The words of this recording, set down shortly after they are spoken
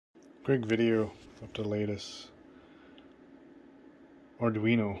Quick video of the latest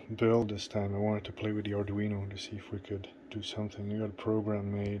Arduino build this time. I wanted to play with the Arduino to see if we could do something. I got a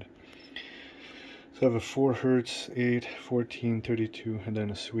program made. So I have a 4 Hz, 8, 14, 32, and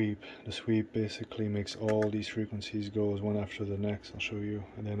then a sweep. The sweep basically makes all these frequencies go one after the next. I'll show you.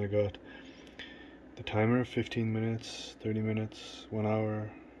 And then I got the timer, 15 minutes, 30 minutes, 1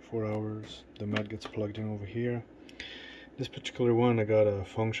 hour, 4 hours. The mat gets plugged in over here. This particular one, I got a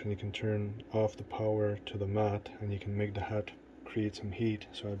function. You can turn off the power to the mat and you can make the hat create some heat,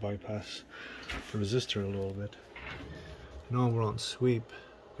 so I bypass the resistor a little bit. Now we're on sweep.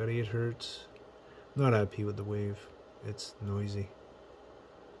 Got 8 Hz. Not happy with the wave, it's noisy.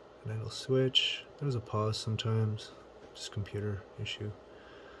 And then it'll switch. There's a pause sometimes, just computer issue.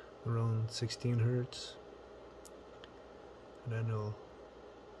 Around 16 Hz. And then it'll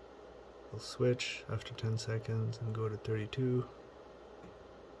switch after 10 seconds and go to 32.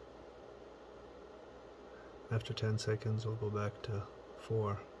 After 10 seconds we'll go back to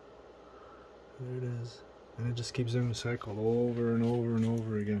 4. There it is. And it just keeps doing the cycle over and over and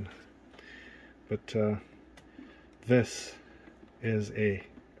over again. But this is a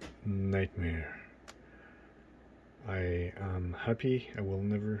nightmare. I am happy I will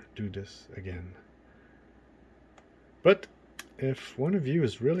never do this again. But if one of you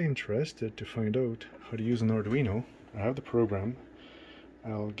is really interested to find out how to use an Arduino, I have the program.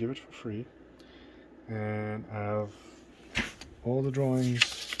 I'll give it for free. And I have all the drawings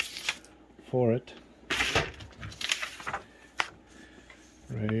for it.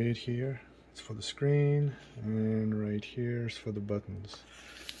 Right here, it's for the screen, and right here is for the buttons.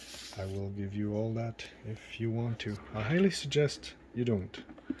 I will give you all that if you want to. I highly suggest you don't,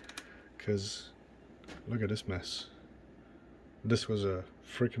 because look at this mess. This was a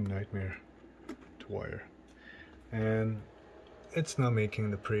freaking nightmare to wire, and it's not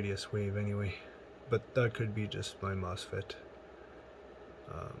making the prettiest wave anyway, but that could be just my MOSFET.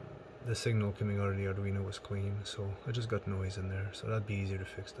 The signal coming out of the Arduino was clean, so I just got noise in there, so that'd be easier to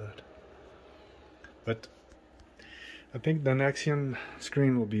fix that. But I think the Nexion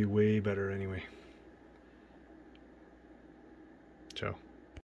screen will be way better anyway.